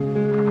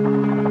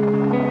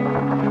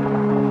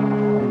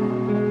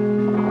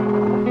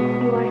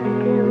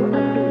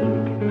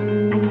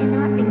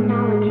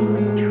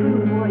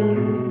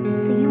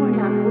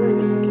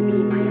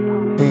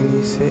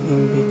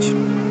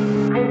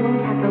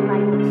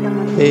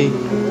Ei,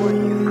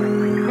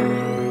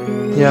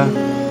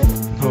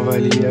 não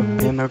valia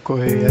a pena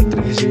correr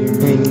atrás de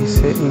mim.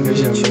 Eu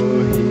já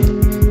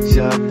morri,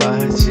 já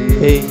parti.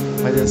 Ei,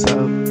 mas essa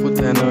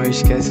puta não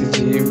esquece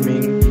de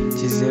mim,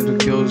 dizendo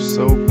que eu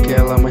sou o que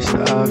ela mais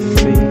tá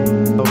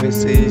afim. Talvez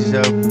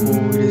seja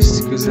por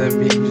isso que os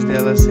amigos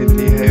dela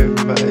sentem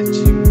raiva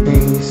de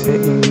mim.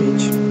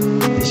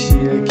 Deixe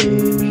aqui,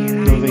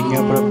 não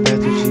venha pra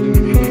perto de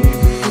mim.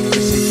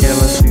 Eu sei que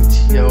ela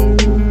sente algo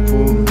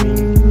por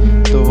mim.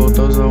 Tô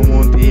voltoso ao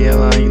mundo e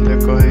ela